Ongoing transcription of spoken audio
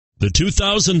The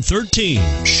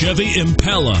 2013 Chevy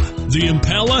Impala. The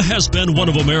Impala has been one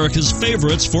of America's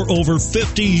favorites for over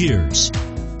 50 years.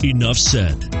 Enough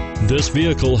said. This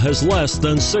vehicle has less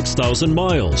than 6,000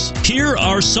 miles. Here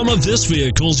are some of this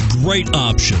vehicle's great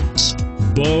options: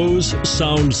 Bose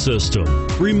sound system,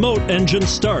 remote engine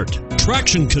start,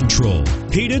 traction control,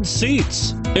 heated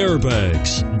seats,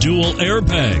 airbags, dual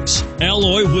airbags,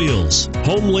 alloy wheels,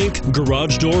 HomeLink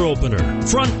garage door opener,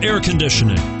 front air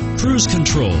conditioning, cruise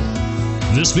control.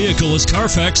 This vehicle is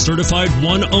Carfax certified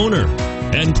one owner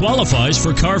and qualifies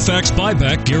for Carfax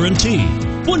buyback guarantee.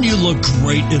 Wouldn't you look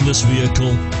great in this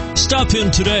vehicle? Stop in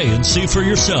today and see for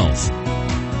yourself.